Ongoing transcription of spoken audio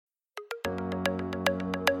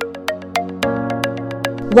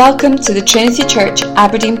Welcome to the Trinity Church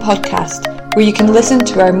Aberdeen podcast, where you can listen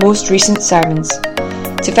to our most recent sermons.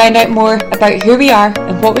 To find out more about who we are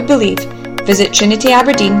and what we believe, visit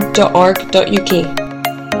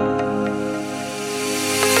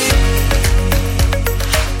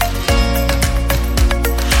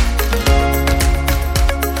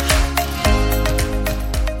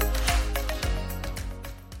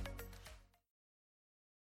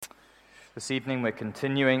This evening we're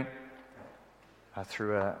continuing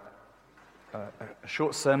through a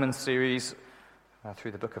short sermon series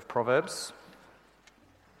through the book of Proverbs.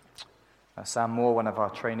 Sam Moore, one of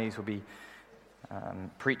our trainees, will be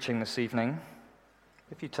preaching this evening.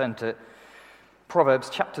 If you turn to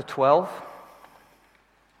Proverbs chapter 12.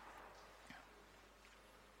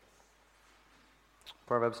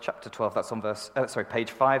 Proverbs chapter 12, that's on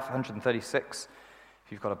page 536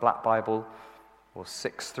 if you've got a black Bible, or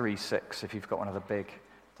 636 if you've got one of the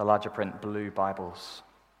larger print blue Bibles.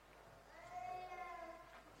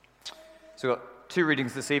 So we've got two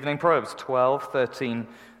readings this evening, Proverbs 12, 13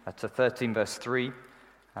 to 13 verse 3,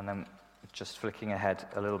 and then just flicking ahead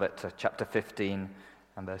a little bit to chapter 15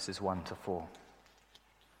 and verses 1 to 4.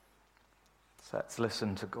 So let's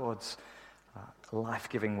listen to God's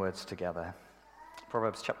life-giving words together.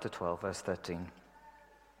 Proverbs chapter 12, verse 13.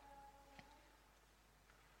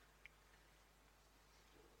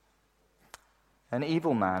 An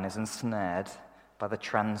evil man is ensnared by the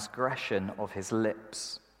transgression of his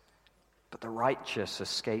lips, but the righteous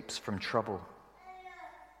escapes from trouble.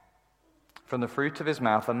 From the fruit of his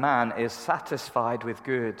mouth a man is satisfied with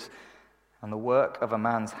good, and the work of a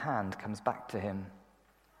man's hand comes back to him.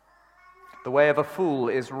 The way of a fool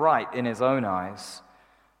is right in his own eyes,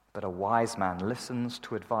 but a wise man listens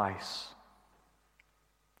to advice.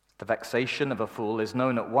 The vexation of a fool is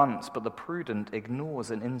known at once, but the prudent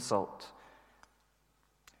ignores an insult.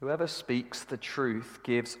 Whoever speaks the truth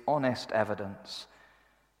gives honest evidence,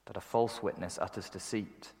 but a false witness utters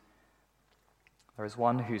deceit. There is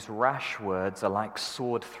one whose rash words are like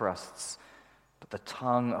sword thrusts, but the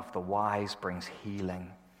tongue of the wise brings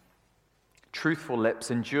healing. Truthful lips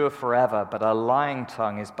endure forever, but a lying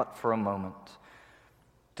tongue is but for a moment.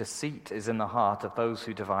 Deceit is in the heart of those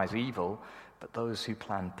who devise evil, but those who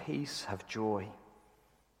plan peace have joy.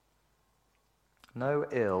 No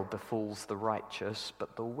ill befalls the righteous,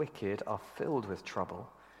 but the wicked are filled with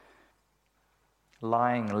trouble.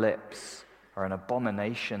 Lying lips are an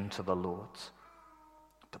abomination to the Lord,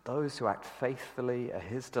 but those who act faithfully are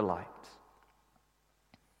his delight.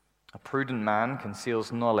 A prudent man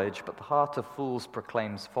conceals knowledge, but the heart of fools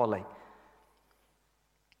proclaims folly.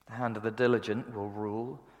 The hand of the diligent will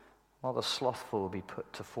rule, while the slothful will be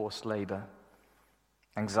put to forced labor.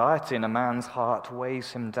 Anxiety in a man's heart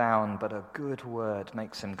weighs him down, but a good word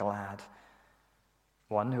makes him glad.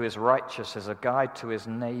 One who is righteous is a guide to his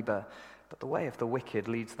neighbor, but the way of the wicked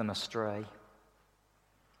leads them astray.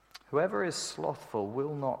 Whoever is slothful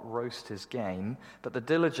will not roast his game, but the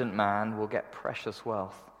diligent man will get precious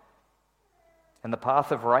wealth. In the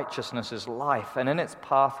path of righteousness is life, and in its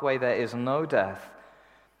pathway there is no death.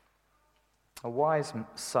 A wise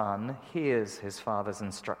son hears his father's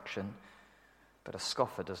instruction, but a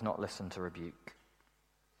scoffer does not listen to rebuke.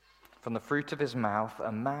 From the fruit of his mouth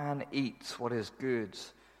a man eats what is good,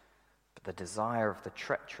 but the desire of the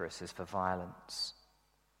treacherous is for violence.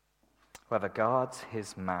 Whoever guards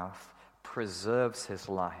his mouth preserves his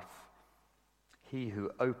life. He who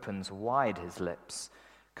opens wide his lips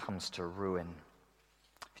comes to ruin.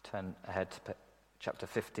 If you turn ahead to chapter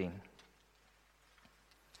 15.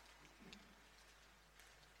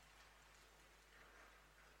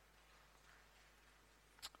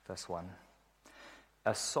 Verse 1.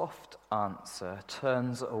 A soft answer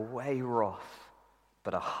turns away wrath,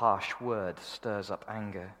 but a harsh word stirs up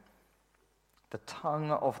anger. The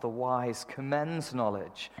tongue of the wise commends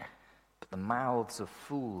knowledge, but the mouths of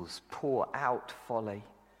fools pour out folly.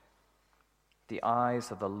 The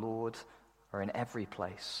eyes of the Lord are in every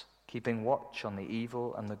place, keeping watch on the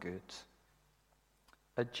evil and the good.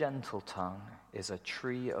 A gentle tongue is a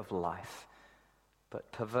tree of life,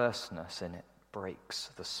 but perverseness in it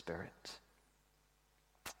breaks the spirit.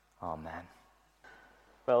 Amen.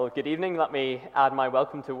 Well, good evening. Let me add my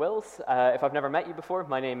welcome to Will's. If I've never met you before,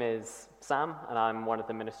 my name is Sam, and I'm one of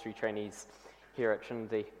the ministry trainees here at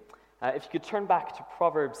Trinity. If you could turn back to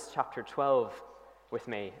Proverbs chapter 12 with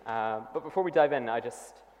me. But before we dive in, I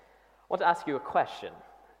just want to ask you a question.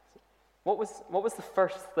 What was the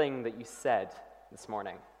first thing that you said this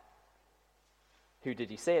morning? Who did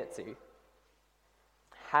you say it to?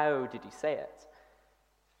 How did you say it?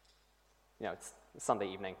 You know, it's Sunday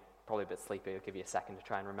evening, probably a bit sleepy. I'll give you a second to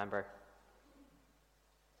try and remember.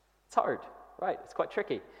 It's hard, right, it's quite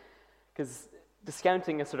tricky. Because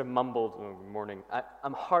discounting a sort of mumbled morning,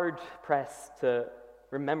 I'm hard-pressed to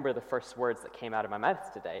remember the first words that came out of my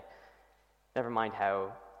mouth today, never mind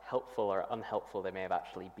how helpful or unhelpful they may have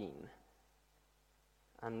actually been.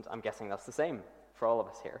 And I'm guessing that's the same for all of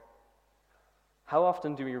us here. How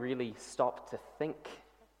often do we really stop to think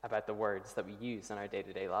about the words that we use in our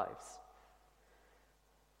day-to-day lives?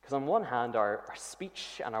 Because on one hand, our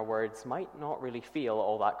speech and our words might not really feel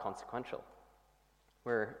all that consequential.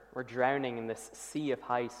 We're drowning in this sea of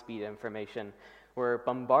high-speed information. We're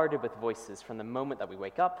bombarded with voices from the moment that we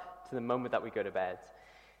wake up to the moment that we go to bed.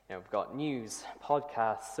 We've got news,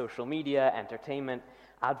 podcasts, social media, entertainment,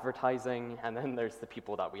 advertising, and then there's the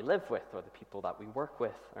people that we live with, or the people that we work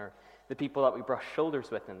with, or the people that we brush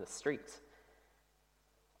shoulders with in the street.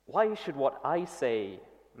 Why should what I say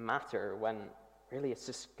matter when really it's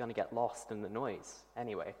just going to get lost in the noise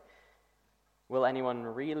anyway? Will anyone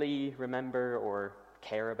really remember or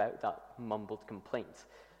care about that mumbled complaint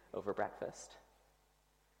over breakfast?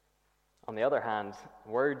 On the other hand,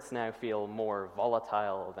 words now feel more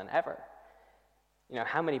volatile than ever.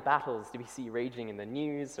 How many battles do we see raging in the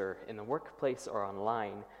news or in the workplace or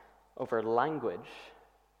online over language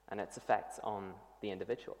and its effects on the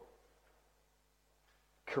individual?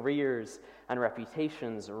 Careers and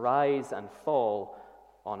reputations rise and fall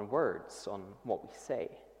on words, on what we say.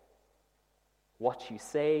 What you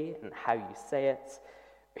say and how you say it,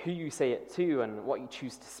 who you say it to, and what you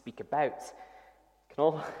choose to speak about can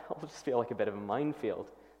all just feel like a bit of a minefield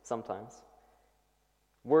sometimes.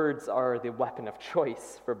 Words are the weapon of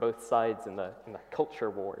choice for both sides in the culture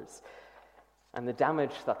wars, and the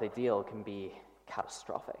damage that they deal can be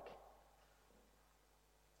catastrophic.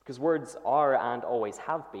 Because words are and always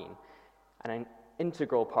have been an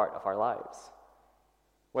integral part of our lives.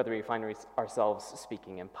 Whether we find ourselves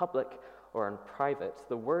speaking in public or in private,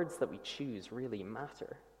 the words that we choose really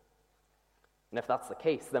matter. And if that's the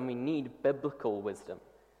case, then we need biblical wisdom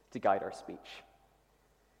to guide our speech.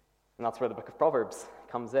 And that's where the book of Proverbs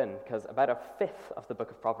comes in, because about a fifth of the book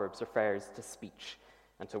of Proverbs refers to speech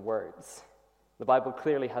and to words. The Bible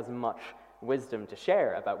clearly has much wisdom to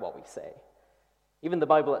share about what we say. Even the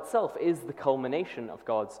Bible itself is the culmination of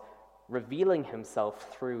God's revealing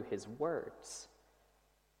himself through his words.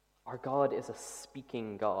 Our God is a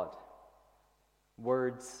speaking God.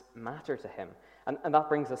 Words matter to him. And that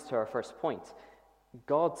brings us to our first point.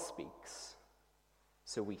 God speaks,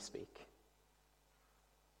 so we speak.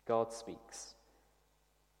 God speaks,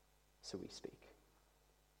 so we speak.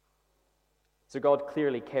 So God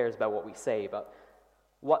clearly cares about what we say, but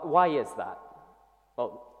why is that?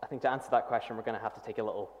 Well, I think to answer that question, we're going to have to take a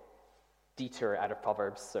little detour out of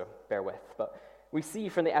Proverbs, so bear with. But we see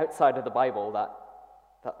from the outside of the Bible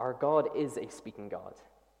that our God is a speaking God.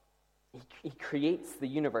 He creates the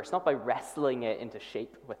universe, not by wrestling it into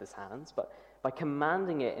shape with his hands, but by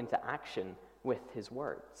commanding it into action with his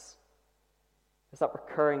words. There's that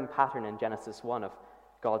recurring pattern in Genesis 1 of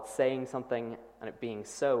God saying something and it being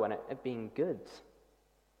so and it being good.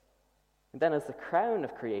 And then as the crown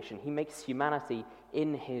of creation, he makes humanity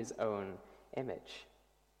in his own image.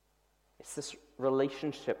 It's this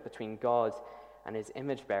relationship between God and his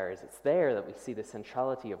image bearers. It's there that we see the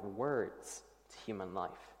centrality of words to human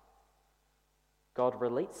life. God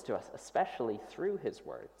relates to us, especially through his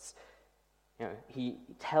words. He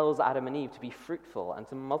tells Adam and Eve to be fruitful and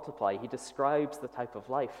to multiply. He describes the type of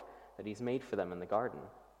life that he's made for them in the garden.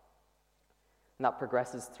 And that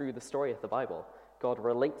progresses through the story of the Bible. God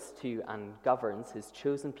relates to and governs his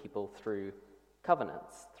chosen people through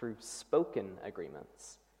covenants, through spoken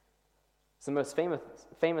agreements. So the most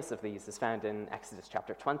famous of these is found in Exodus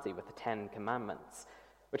chapter 20 with the 10 Commandments,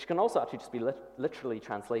 which can also actually just be literally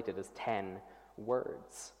translated as 10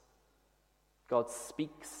 words. God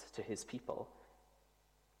speaks to his people.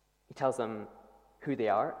 He tells them who they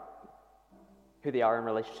are in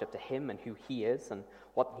relationship to him and who he is and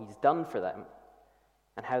what he's done for them,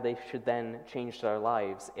 and how they should then change their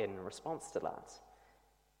lives in response to that.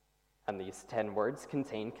 And these 10 words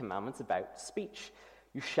contain commandments about speech.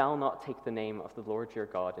 You shall not take the name of the Lord your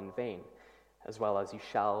God in vain, as well as you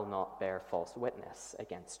shall not bear false witness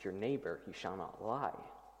against your neighbor. You shall not lie.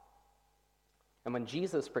 And when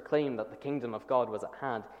Jesus proclaimed that the kingdom of God was at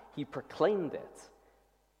hand, he proclaimed it.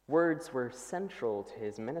 Words were central to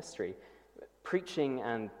his ministry. Preaching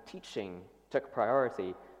and teaching took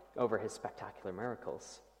priority over his spectacular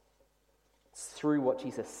miracles. It's through what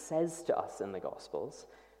Jesus says to us in the Gospels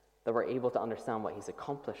that we're able to understand what he's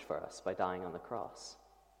accomplished for us by dying on the cross.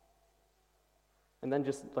 And then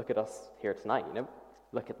just look at us here tonight,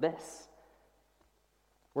 look at this.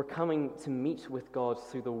 We're coming to meet with God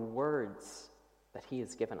through the words that he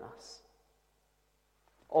has given us.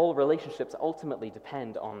 All relationships ultimately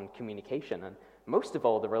depend on communication, and most of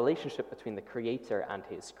all, the relationship between the Creator and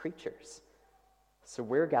his creatures. So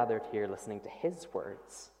we're gathered here listening to his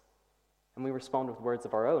words, and we respond with words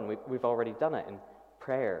of our own. We've already done it in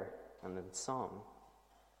prayer and in song.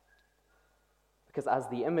 Because as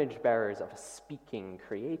the image bearers of a speaking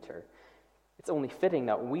Creator, it's only fitting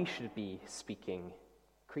that we should be speaking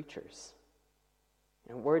creatures.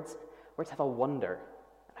 Words have a wonder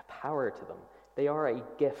and a power to them. They are a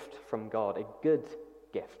gift from God, a good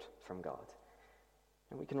gift from God.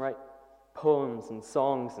 And we can write poems and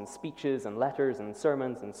songs and speeches and letters and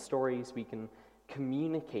sermons and stories. We can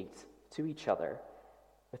communicate to each other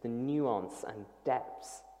with the nuance and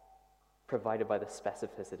depths provided by the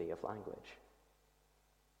specificity of language.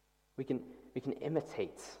 We can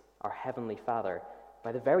imitate our Heavenly Father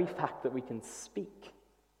by the very fact that we can speak.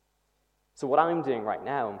 So what I'm doing right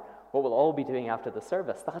now, what we'll all be doing after the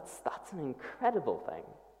service, that's an incredible thing.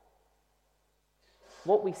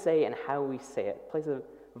 What we say and how we say it plays a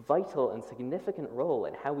vital and significant role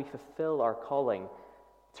in how we fulfill our calling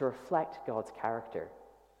to reflect God's character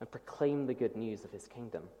and proclaim the good news of his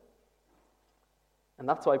kingdom. And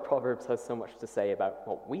that's why Proverbs has so much to say about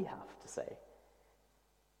what we have to say.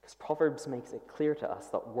 Because Proverbs makes it clear to us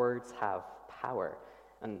that words have power.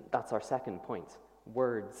 And that's our second point.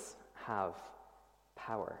 Words have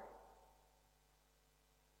power.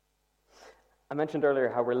 I mentioned earlier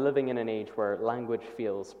how we're living in an age where language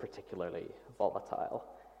feels particularly volatile.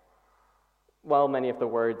 While many of the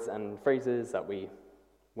words and phrases that we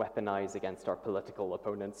weaponize against our political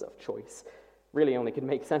opponents of choice really only could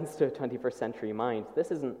make sense to a 21st century mind, this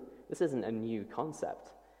isn't a new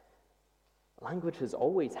concept. Language has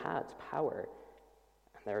always had power,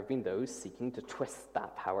 and there have been those seeking to twist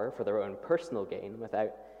that power for their own personal gain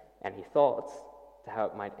without any thought to how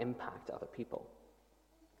it might impact other people.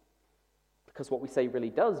 Because what we say really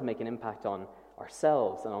does make an impact on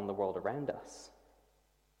ourselves and on the world around us.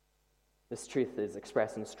 This truth is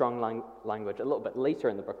expressed in strong language a little bit later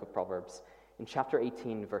in the book of Proverbs, in chapter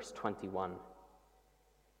 18, verse 21.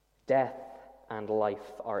 Death and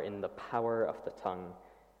life are in the power of the tongue,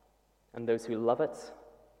 and those who love it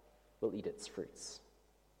will eat its fruits.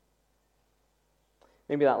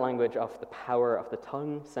 Maybe that language of the power of the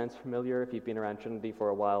tongue sounds familiar if you've been around Trinity for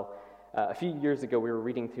a while. A few years ago, we were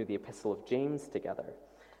reading through the Epistle of James together.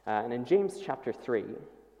 And in James chapter 3,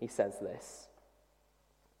 he says this: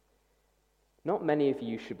 "Not many of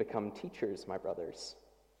you should become teachers, my brothers,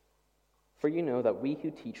 for you know that we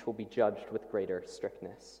who teach will be judged with greater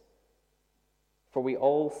strictness. For we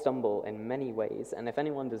all stumble in many ways, and if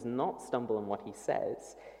anyone does not stumble in what he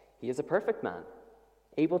says, he is a perfect man,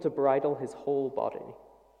 able to bridle his whole body.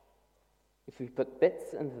 If we put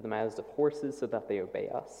bits into the mouths of horses so that they obey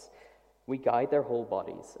us, we guide their whole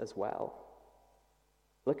bodies as well.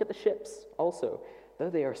 Look at the ships also. Though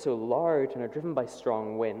they are so large and are driven by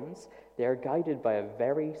strong winds, they are guided by a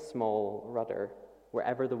very small rudder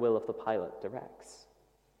wherever the will of the pilot directs.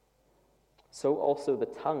 So also the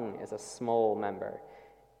tongue is a small member,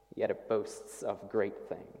 yet it boasts of great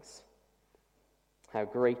things. How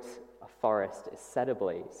great a forest is set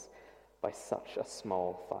ablaze by such a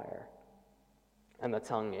small fire. And the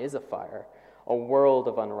tongue is a fire, a world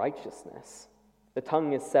of unrighteousness. The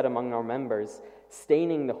tongue is set among our members,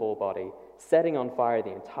 staining the whole body, setting on fire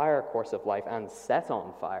the entire course of life, and set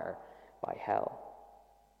on fire by hell.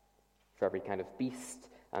 For every kind of beast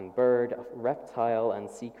and bird, reptile and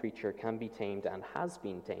sea creature can be tamed and has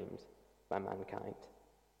been tamed by mankind.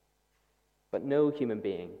 But no human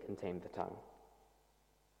being can tame the tongue.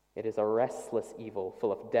 It is a restless evil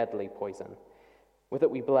full of deadly poison. With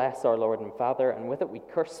it we bless our Lord and Father, and with it we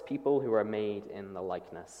curse people who are made in the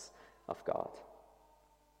likeness of God.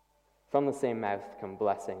 From the same mouth come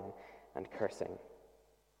blessing and cursing.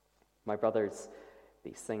 My brothers,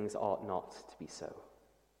 these things ought not to be so."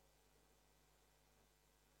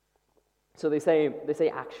 So they say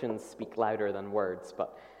actions speak louder than words,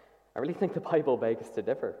 but I really think the Bible begs to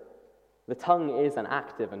differ. The tongue is an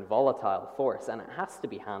active and volatile force, and it has to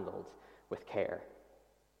be handled with care.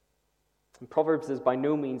 And Proverbs is by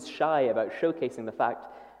no means shy about showcasing the fact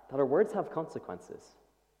that our words have consequences.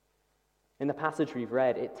 In the passage we've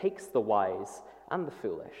read, it takes the wise and the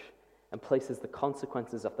foolish and places the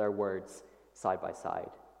consequences of their words side by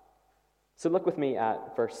side. So look with me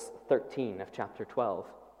at verse 13 of chapter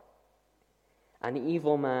 12. "An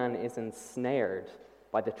evil man is ensnared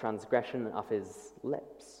by the transgression of his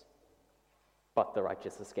lips, but the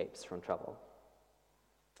righteous escapes from trouble."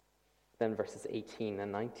 Then verses 18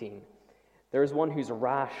 and 19. "There is one whose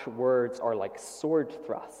rash words are like sword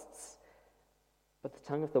thrusts, but the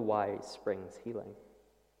tongue of the wise brings healing.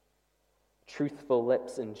 Truthful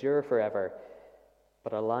lips endure forever,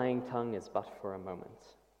 but a lying tongue is but for a moment.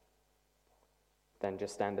 Then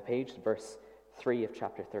just down the page, verse 3 of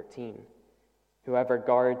chapter 13. Whoever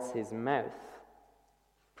guards his mouth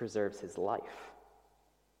preserves his life.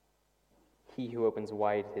 He who opens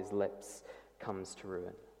wide his lips comes to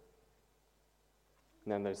ruin.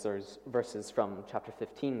 And then there's those verses from chapter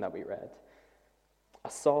 15 that we read. A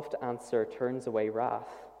soft answer turns away wrath,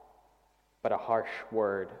 but a harsh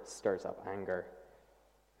word stirs up anger.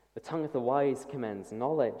 The tongue of the wise commends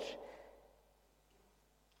knowledge.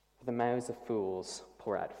 The mouths of fools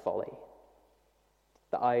pour out folly.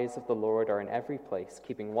 The eyes of the Lord are in every place,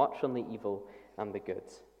 keeping watch on the evil and the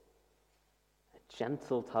good. A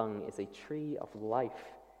gentle tongue is a tree of life,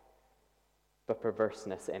 but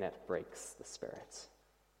perverseness in it breaks the spirit.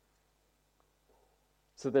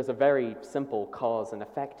 So there's a very simple cause and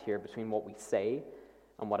effect here between what we say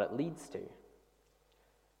and what it leads to.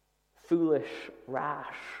 Foolish,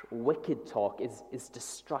 rash, wicked talk is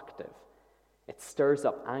destructive. It stirs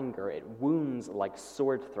up anger. It wounds like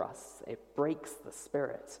sword thrusts. It breaks the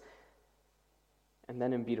spirit. And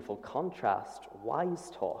then in beautiful contrast,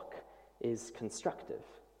 wise talk is constructive.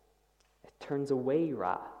 It turns away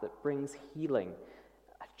wrath. It brings healing.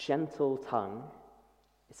 A gentle tongue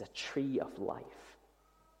is a tree of life.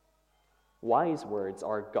 Wise words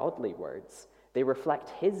are godly words. They reflect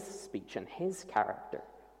his speech and his character.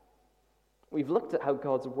 We've looked at how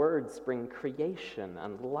God's words bring creation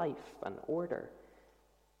and life and order.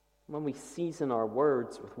 When we season our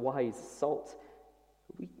words with wise salt,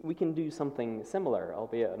 we can do something similar,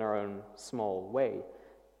 albeit in our own small way.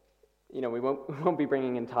 We won't be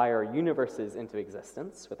bringing entire universes into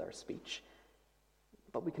existence with our speech,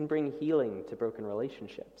 but we can bring healing to broken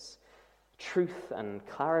relationships, truth and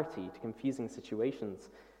clarity to confusing situations,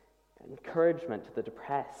 encouragement to the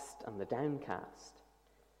depressed and the downcast.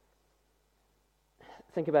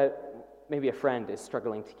 Think about maybe a friend is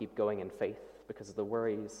struggling to keep going in faith because of the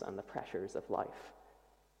worries and the pressures of life.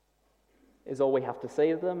 Is all we have to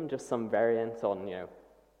say to them just some variant on,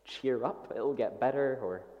 cheer up, it'll get better,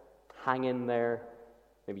 or hang in there,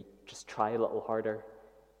 maybe just try a little harder?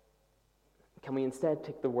 Can we instead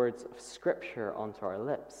take the words of Scripture onto our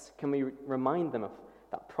lips? Can we remind them of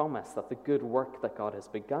that promise that the good work that God has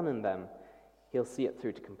begun in them, he'll see it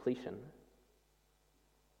through to completion?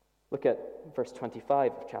 Look at verse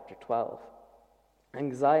 25 of chapter 12.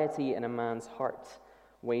 Anxiety in a man's heart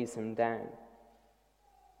weighs him down,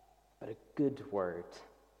 but a good word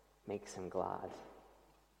makes him glad.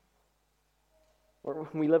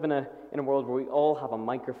 We live in a world where we all have a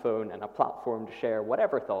microphone and a platform to share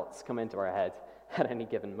whatever thoughts come into our head at any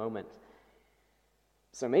given moment.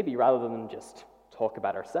 So maybe rather than just talk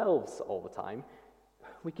about ourselves all the time,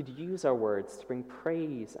 we could use our words to bring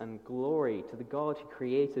praise and glory to the God who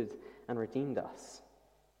created and redeemed us.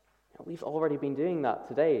 We've already been doing that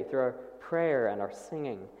today through our prayer and our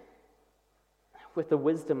singing. With the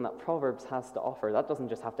wisdom that Proverbs has to offer, that doesn't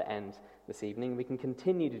just have to end this evening. We can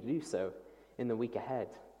continue to do so in the week ahead.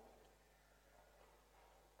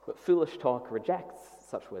 But foolish talk rejects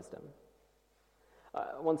such wisdom.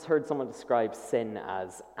 I once heard someone describe sin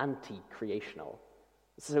as anti-creational.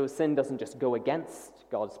 So sin doesn't just go against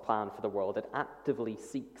God's plan for the world, it actively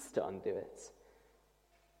seeks to undo it.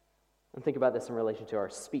 And think about this in relation to our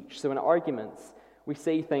speech. So in arguments, we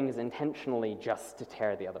say things intentionally just to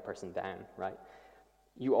tear the other person down, right?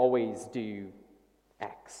 You always do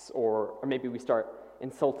X, or maybe we start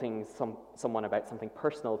insulting someone about something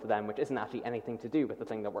personal to them, which isn't actually anything to do with the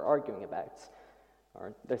thing that we're arguing about.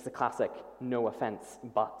 Or there's the classic, no offense,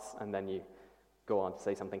 but, and then you go on to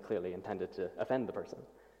say something clearly intended to offend the person.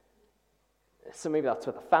 So maybe that's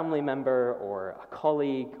with a family member or a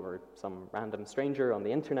colleague or some random stranger on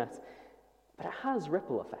the internet, but it has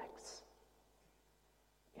ripple effects.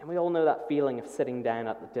 And we all know that feeling of sitting down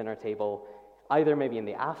at the dinner table, either maybe in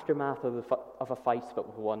the aftermath of a fight, but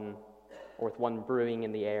with one brewing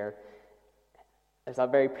in the air. There's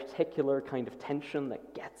that very particular kind of tension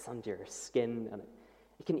that gets under your skin, and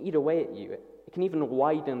it can eat away at you. It can even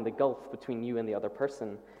widen the gulf between you and the other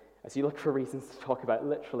person as you look for reasons to talk about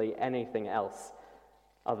literally anything else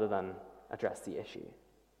other than address the issue.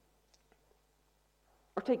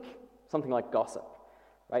 Or take something like gossip,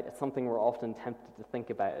 right? It's something we're often tempted to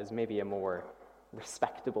think about as maybe a more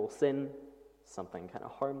respectable sin, something kind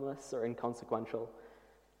of harmless or inconsequential.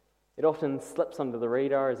 It often slips under the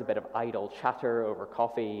radar as a bit of idle chatter over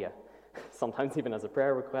coffee, sometimes even as a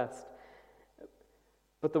prayer request.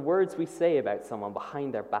 But the words we say about someone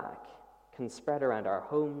behind their back can spread around our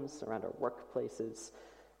homes, around our workplaces,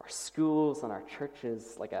 our schools and our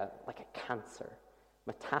churches like a cancer,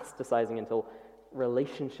 metastasizing until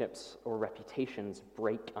relationships or reputations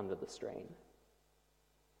break under the strain.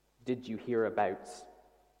 Did you hear about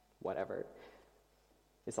whatever?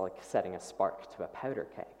 It's like setting a spark to a powder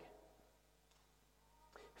keg.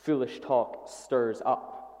 Foolish talk stirs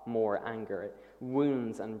up more anger. It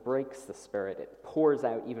wounds and breaks the spirit. It pours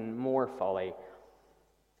out even more folly.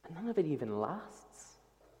 And none of it even lasts.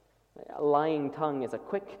 A lying tongue is a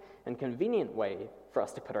quick and convenient way for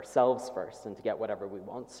us to put ourselves first and to get whatever we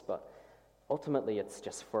want, but ultimately it's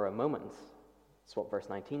just for a moment. That's what verse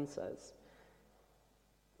 19 says.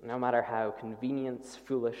 No matter how convenient,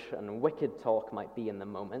 foolish, and wicked talk might be in the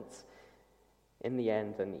moment, in the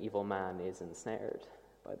end an evil man is ensnared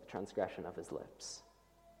by the transgression of his lips.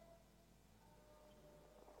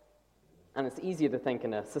 And it's easy to think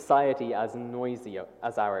in a society as noisy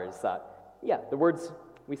as ours that, the words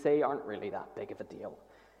we say aren't really that big of a deal.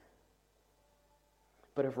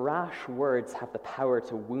 But if rash words have the power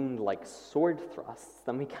to wound like sword thrusts,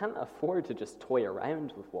 then we can't afford to just toy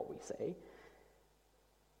around with what we say.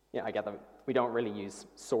 I get that we don't really use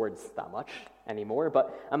swords that much anymore,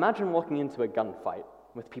 but imagine walking into a gunfight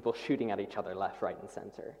with people shooting at each other left, right, and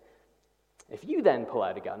center. If you then pull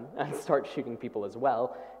out a gun and start shooting people as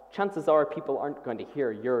well, chances are people aren't going to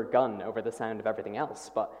hear your gun over the sound of everything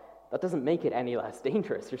else, but that doesn't make it any less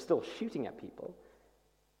dangerous. You're still shooting at people.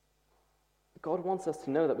 God wants us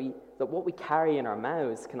to know that what we carry in our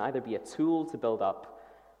mouths can either be a tool to build up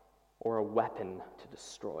or a weapon to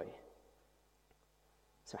destroy.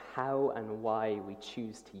 So how and why we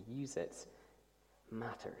choose to use it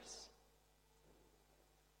matters.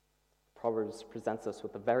 Proverbs presents us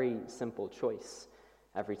with a very simple choice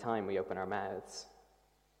every time we open our mouths.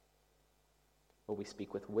 Will we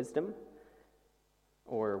speak with wisdom,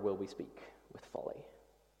 or will we speak with folly?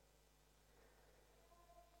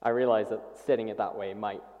 I realize that stating it that way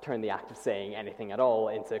might turn the act of saying anything at all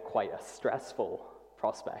into quite a stressful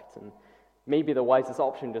prospect, and maybe the wisest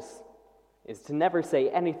option just is to never say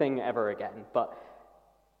anything ever again, but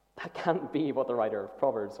that can't be what the writer of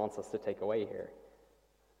Proverbs wants us to take away here.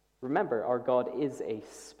 Remember, our God is a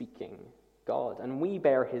speaking God, and we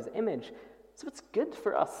bear his image, so it's good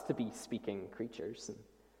for us to be speaking creatures. And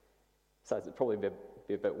besides, it'd probably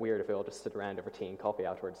be a bit weird if we all just stood around over tea and coffee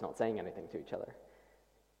afterwards not saying anything to each other.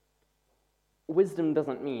 Wisdom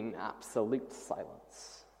doesn't mean absolute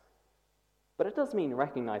silence, but it does mean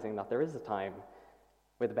recognizing that there is a time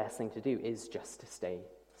where the best thing to do is just to stay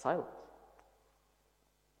silent.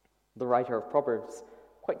 The writer of Proverbs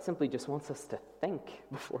quite simply just wants us to think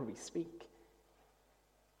before we speak.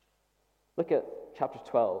 Look at chapter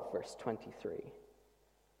 12, verse 23.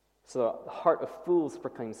 So the heart of fools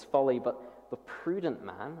proclaims folly, but the prudent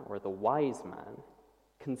man, or the wise man,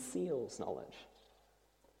 conceals knowledge.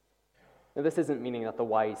 Now, this isn't meaning that the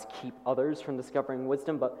wise keep others from discovering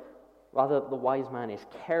wisdom, but rather the wise man is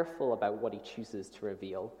careful about what he chooses to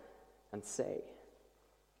reveal and say.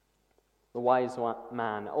 The wise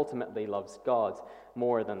man ultimately loves God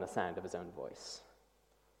more than the sound of his own voice.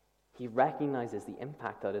 He recognizes the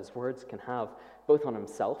impact that his words can have both on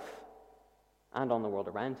himself and on the world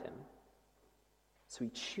around him. So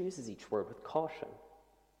he chooses each word with caution.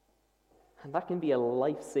 And that can be a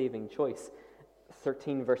life-saving choice.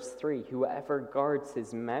 13 verse 3, whoever guards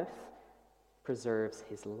his mouth preserves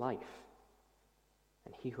his life,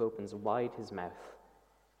 and he who opens wide his mouth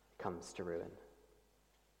comes to ruin.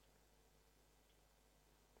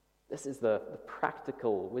 This is the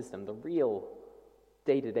practical wisdom, the real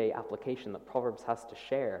day-to-day application that Proverbs has to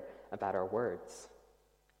share about our words.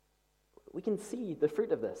 We can see the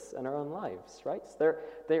fruit of this in our own lives, right?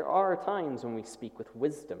 There are times when we speak with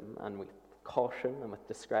wisdom and with caution and with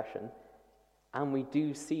discretion, and we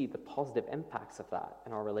do see the positive impacts of that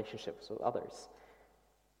in our relationships with others.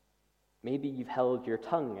 Maybe you've held your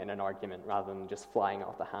tongue in an argument rather than just flying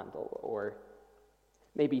off the handle, or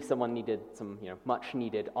maybe someone needed some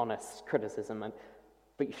much-needed honest criticism,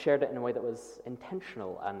 but you shared it in a way that was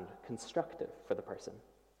intentional and constructive for the person.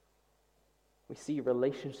 We see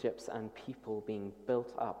relationships and people being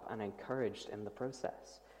built up and encouraged in the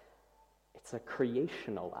process. It's a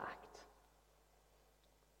creational act.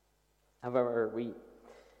 However, we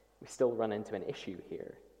still run into an issue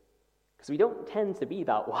here, because we don't tend to be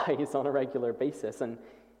that wise on a regular basis, and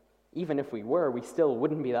even if we were, we still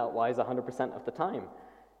wouldn't be that wise 100% of the time.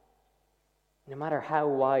 No matter how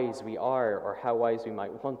wise we are or how wise we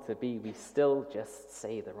might want to be, we still just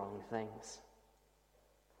say the wrong things.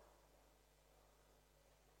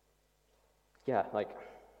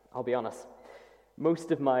 I'll be honest,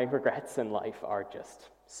 most of my regrets in life are just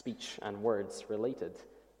speech and words related.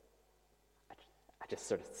 I just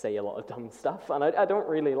sort of say a lot of dumb stuff, and I don't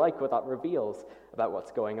really like what that reveals about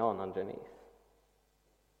what's going on underneath.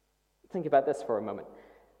 Think about this for a moment.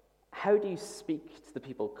 How do you speak to the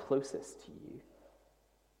people closest to you,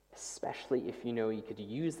 especially if you know you could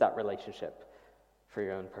use that relationship for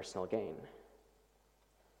your own personal gain?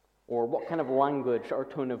 Or what kind of language or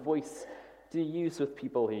tone of voice do you use with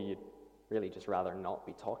people who you'd really just rather not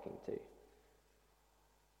be talking to?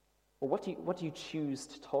 Or what do you choose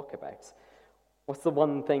to talk about? What's the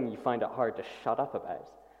one thing you find it hard to shut up about?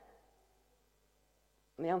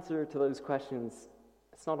 And the answer to those questions,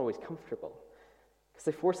 it's not always comfortable, because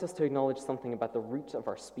they force us to acknowledge something about the root of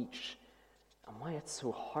our speech and why it's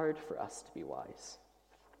so hard for us to be wise.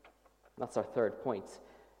 And that's our third point.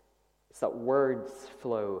 It's that words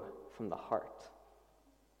flow from the heart.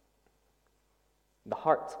 The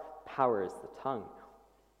heart powers the tongue.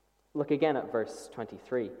 Look again at verse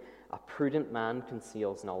 23. A prudent man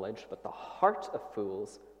conceals knowledge, but the heart of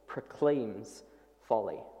fools proclaims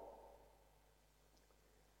folly.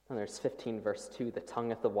 And there's 15, verse 2. The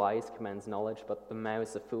tongue of the wise commends knowledge, but the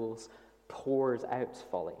mouths of fools pours out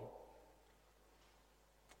folly.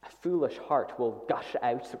 A foolish heart will gush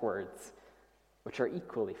out words which are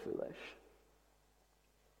equally foolish.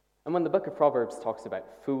 And when the book of Proverbs talks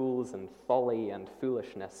about fools and folly and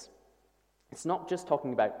foolishness, it's not just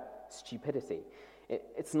talking about stupidity.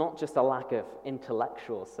 It's not just a lack of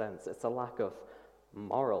intellectual sense, it's a lack of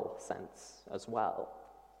moral sense as well.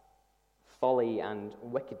 Folly and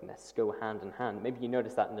wickedness go hand in hand. Maybe you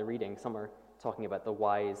noticed that in the reading. Some are talking about the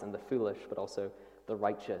wise and the foolish, but also the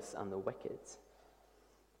righteous and the wicked.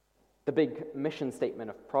 The big mission statement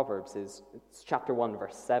of Proverbs is it's chapter 1,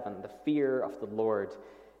 verse 7. The fear of the Lord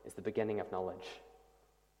is the beginning of knowledge.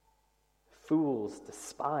 Fools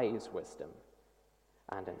despise wisdom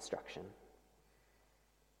and instruction.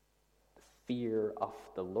 The fear of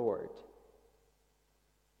the Lord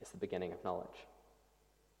is the beginning of knowledge.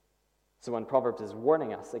 So when Proverbs is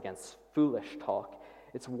warning us against foolish talk,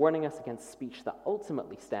 it's warning us against speech that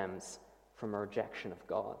ultimately stems from a rejection of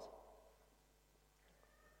God.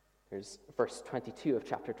 Here's verse 22 of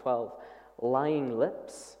chapter 12. Lying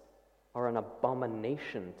lips are an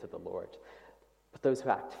abomination to the Lord, but those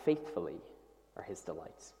who act faithfully are his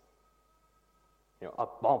delights.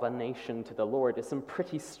 Abomination to the Lord is some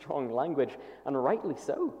pretty strong language, and rightly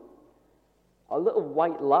so. A little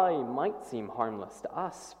white lie might seem harmless to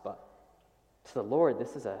us, but to the Lord,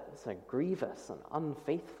 this is a grievous and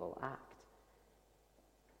unfaithful act.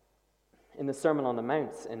 In the Sermon on the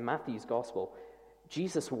Mount in Matthew's Gospel,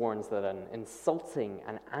 Jesus warns that an insulting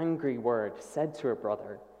and angry word said to a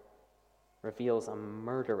brother reveals a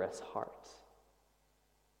murderous heart.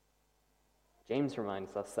 James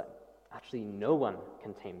reminds us that actually no one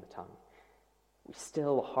can tame the tongue. We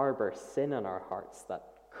still harbor sin in our hearts that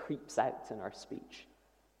creeps out in our speech.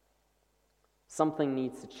 Something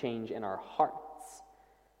needs to change in our hearts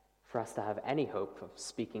for us to have any hope of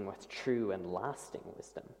speaking with true and lasting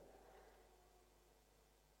wisdom.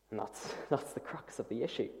 And that's the crux of the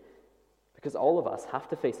issue, because all of us have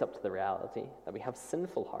to face up to the reality that we have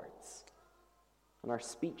sinful hearts, and our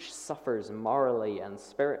speech suffers morally and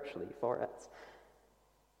spiritually for it.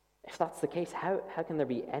 If that's the case, how can there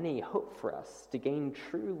be any hope for us to gain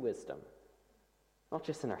true wisdom, not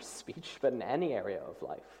just in our speech, but in any area of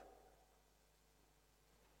life?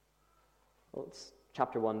 Well,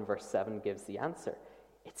 chapter 1, verse 7 gives the answer.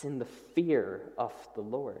 It's in the fear of the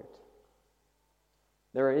Lord.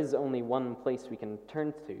 There is only one place we can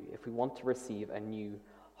turn to if we want to receive a new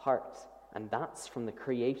heart, and that's from the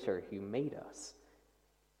Creator who made us.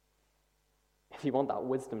 If you want that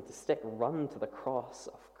wisdom to stick, run to the cross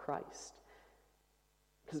of Christ.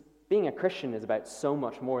 Because being a Christian is about so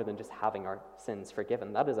much more than just having our sins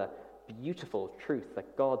forgiven. That is a beautiful truth,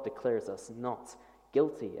 that God declares us not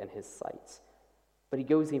guilty in his sight. But he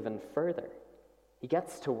goes even further. He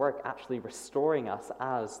gets to work actually restoring us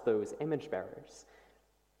as those image bearers.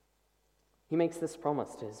 He makes this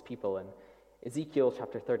promise to his people in Ezekiel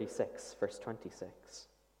chapter 36, verse 26.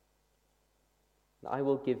 I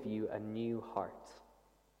will give you a new heart,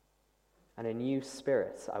 and a new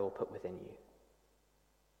spirit I will put within you.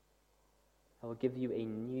 I will give you a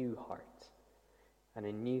new heart, and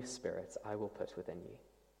a new spirit I will put within you.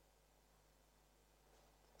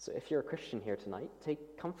 So if you're a Christian here tonight,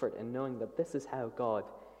 take comfort in knowing that this is how God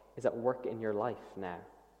is at work in your life now.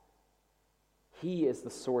 He is the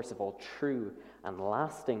source of all true and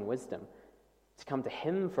lasting wisdom. To come to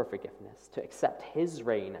him for forgiveness, to accept his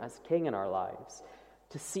reign as king in our lives,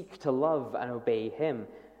 to seek to love and obey him.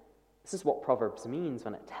 This is what Proverbs means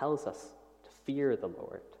when it tells us to fear the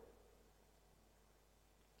Lord.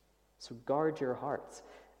 So guard your heart,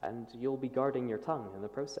 and you'll be guarding your tongue in the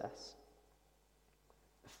process.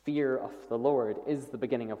 The fear of the Lord is the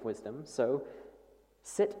beginning of wisdom, so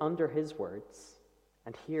Sit under his words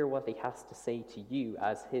and hear what he has to say to you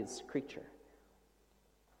as his creature.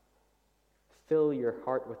 Fill your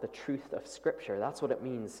heart with the truth of Scripture. That's what it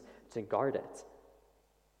means to guard it.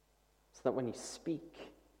 So that when you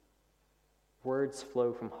speak, words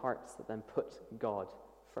flow from hearts that then put God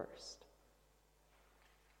first.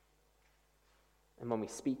 And when we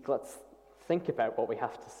speak, let's think about what we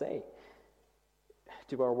have to say.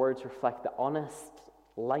 Do our words reflect the honest,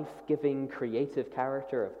 life-giving, creative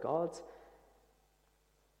character of God?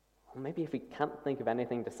 Well, maybe if we can't think of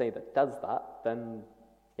anything to say that does that, then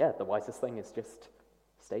the wisest thing is just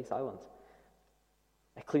stay silent.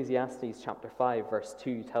 Ecclesiastes chapter 5, verse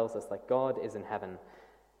 2 tells us that God is in heaven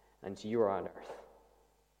and you are on earth.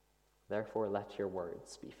 Therefore, let your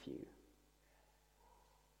words be few.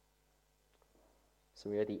 So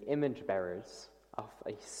we are the image bearers of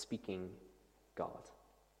a speaking God.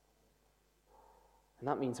 And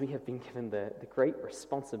that means we have been given the great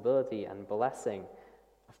responsibility and blessing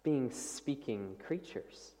of being speaking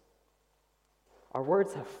creatures. Our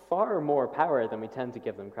words have far more power than we tend to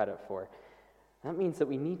give them credit for. That means that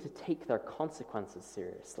we need to take their consequences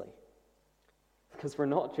seriously. Because we're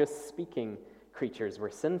not just speaking creatures, we're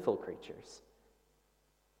sinful creatures.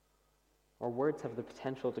 Our words have the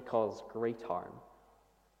potential to cause great harm.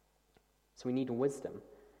 So we need wisdom.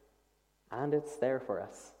 And it's there for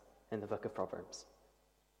us in the book of Proverbs.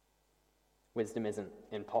 Wisdom isn't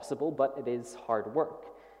impossible, but it is hard work.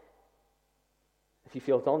 If you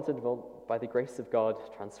feel daunted, well, by the grace of God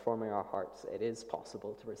transforming our hearts, it is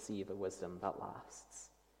possible to receive a wisdom that lasts.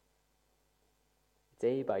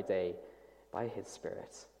 Day by day, by his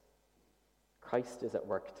Spirit, Christ is at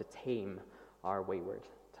work to tame our wayward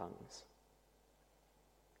tongues.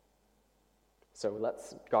 So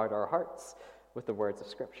let's guard our hearts with the words of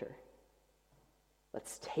Scripture.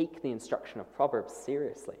 Let's take the instruction of Proverbs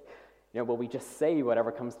seriously. Will we just say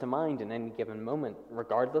whatever comes to mind in any given moment,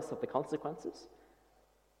 regardless of the consequences?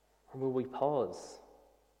 Or will we pause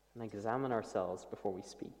and examine ourselves before we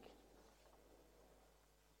speak?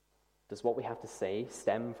 Does what we have to say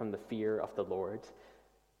stem from the fear of the Lord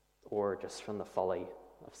or just from the folly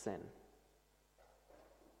of sin?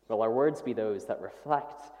 Will our words be those that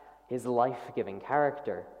reflect his life-giving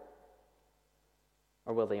character,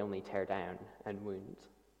 or will they only tear down and wound?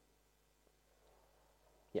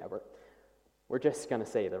 We're just going to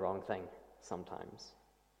say the wrong thing sometimes.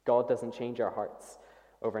 God doesn't change our hearts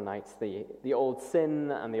overnight. The old sin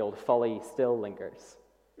and the old folly still lingers.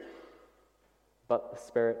 But the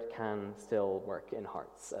Spirit can still work in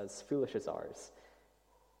hearts as foolish as ours.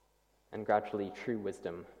 And gradually true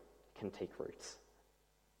wisdom can take root.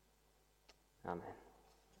 Amen.